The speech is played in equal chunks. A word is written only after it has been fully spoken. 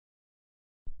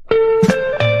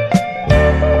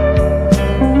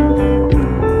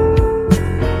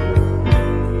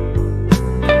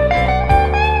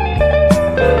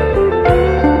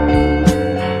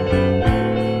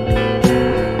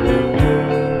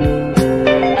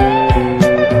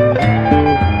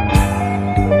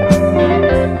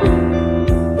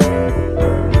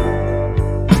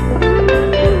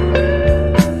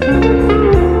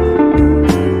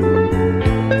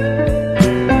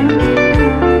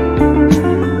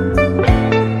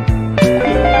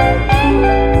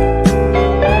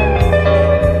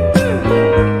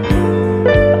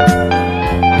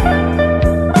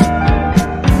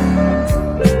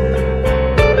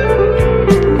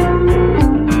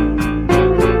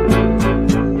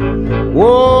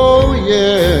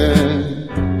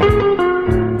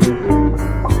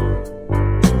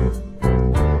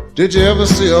Did you ever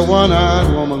see a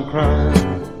one-eyed woman cry?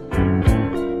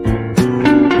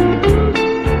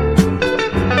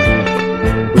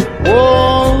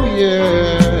 Oh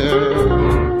yeah.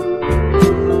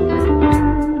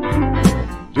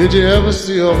 Did you ever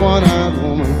see a one-eyed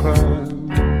woman cry?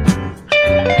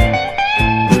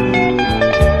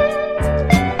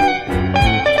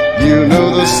 You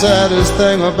know the saddest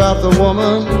thing about the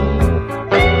woman,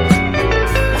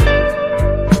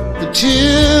 the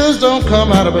tears don't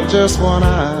come out of her just one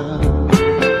eye.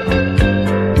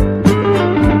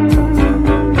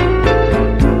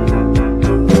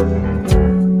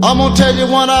 I'm gonna tell you,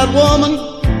 one-eyed woman,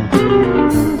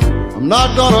 I'm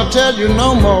not gonna tell you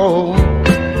no more.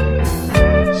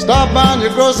 Stop buying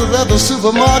your groceries at the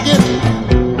supermarket,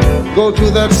 go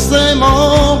to that same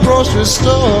old grocery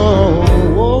store.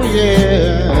 Oh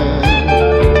yeah.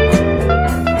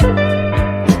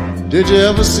 Did you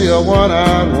ever see a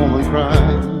one-eyed woman cry?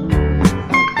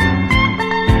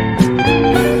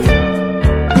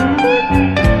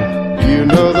 You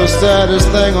know the saddest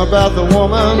thing about the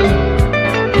woman,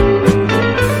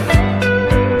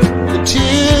 the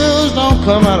tears don't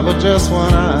come out of her just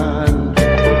one eye.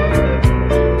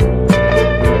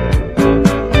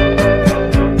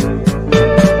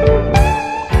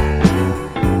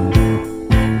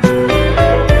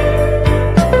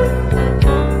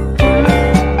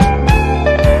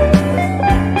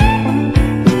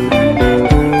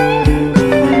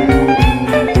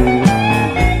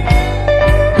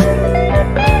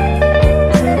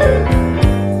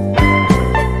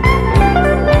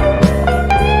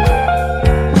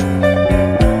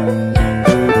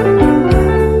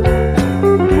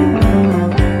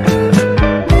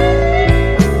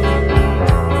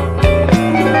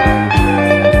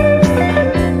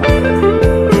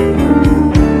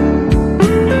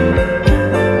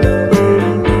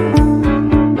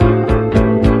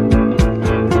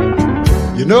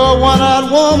 You know a one-eyed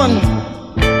woman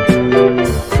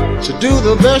should do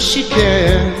the best she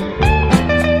can.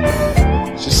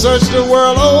 She searched the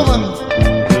world over,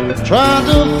 trying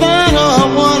to find a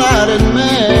one-eyed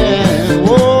man.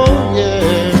 Oh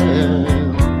yeah.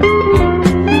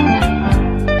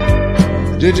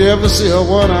 Did you ever see a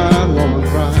one-eyed woman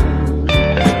cry?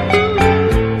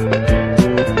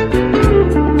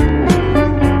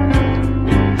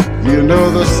 You know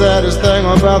the saddest thing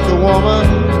about the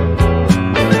woman,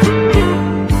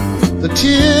 the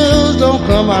tears don't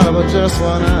come out of her just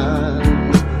one eye.